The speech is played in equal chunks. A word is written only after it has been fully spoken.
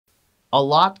A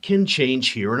lot can change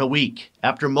here in a week.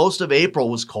 After most of April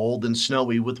was cold and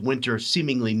snowy with winter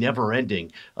seemingly never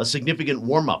ending, a significant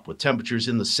warm up with temperatures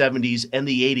in the 70s and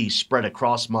the 80s spread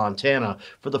across Montana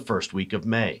for the first week of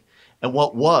May. And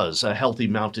what was a healthy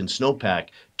mountain snowpack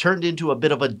turned into a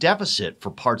bit of a deficit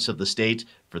for parts of the state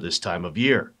for this time of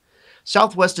year.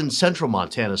 Southwest and central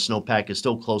Montana snowpack is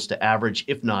still close to average,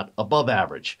 if not above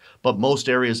average, but most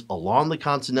areas along the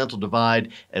Continental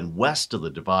Divide and west of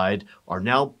the Divide are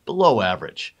now below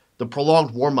average. The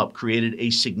prolonged warm-up created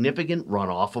a significant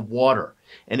runoff of water.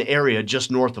 An area just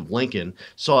north of Lincoln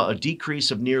saw a decrease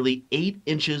of nearly 8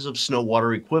 inches of snow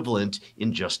water equivalent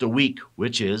in just a week,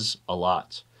 which is a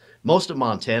lot. Most of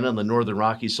Montana and the northern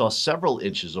Rockies saw several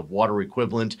inches of water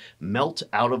equivalent melt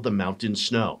out of the mountain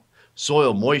snow.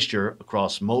 Soil moisture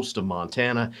across most of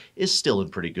Montana is still in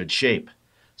pretty good shape.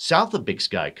 South of Big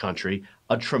Sky Country,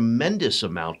 a tremendous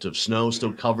amount of snow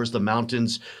still covers the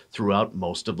mountains throughout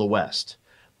most of the west.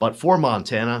 But for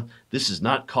Montana, this is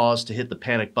not cause to hit the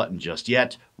panic button just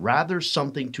yet, rather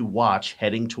something to watch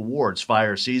heading towards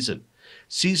fire season.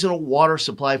 Seasonal water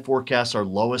supply forecasts are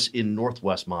lowest in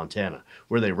northwest Montana,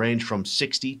 where they range from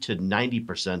 60 to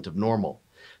 90% of normal.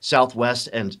 Southwest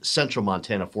and central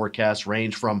Montana forecasts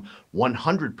range from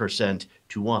 100%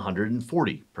 to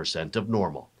 140% of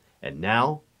normal. And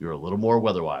now you're a little more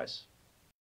weather-wise.